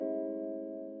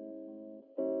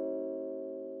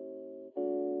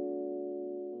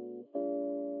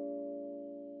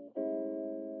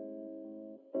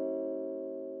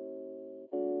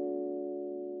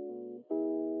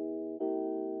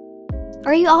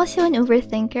Are you also an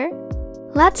overthinker?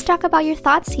 Let's talk about your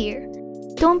thoughts here.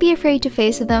 Don't be afraid to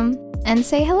face them and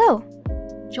say hello.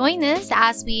 Join us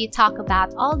as we talk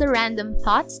about all the random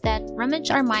thoughts that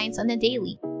rummage our minds on a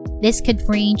daily. This could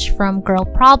range from girl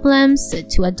problems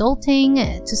to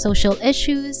adulting to social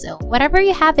issues. Whatever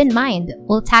you have in mind,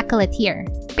 we'll tackle it here.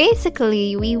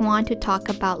 Basically, we want to talk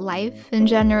about life in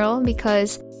general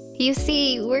because, you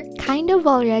see, we're kind of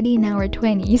already in our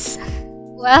 20s.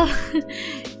 Well,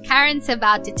 Karen's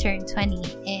about to turn 20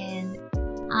 and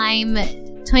I'm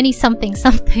 20-something.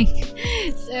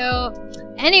 So,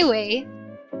 anyway,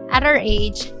 at our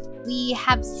age, we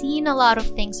have seen a lot of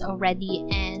things already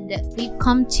and we've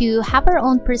come to have our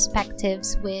own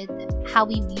perspectives with how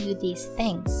we view these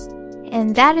things.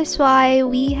 And that is why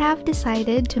we have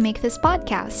decided to make this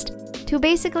podcast, to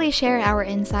basically share our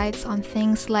insights on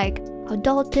things like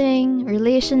adulting,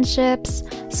 relationships,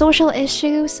 social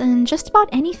issues, and just about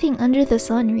anything under the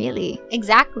sun, really.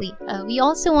 Exactly. We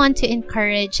also want to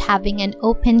encourage having an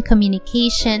open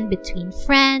communication between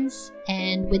friends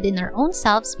and within our own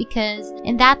selves because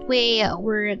in that way,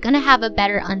 we're gonna have a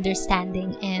better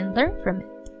understanding and learn from it.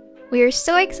 We are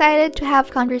so excited to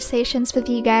have conversations with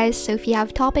you guys, so if you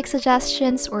have topic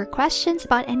suggestions or questions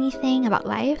about anything about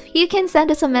life, you can send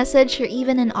us a message or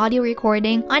even an audio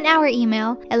recording on our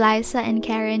email,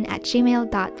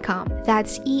 elysahandkaren@gmail.com.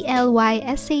 That's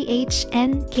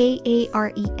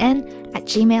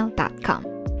ELYSAHNKAREN@gmail.com.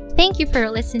 Thank you for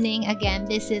listening again.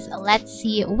 This is Let's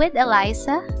See with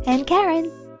Elysah and Karen.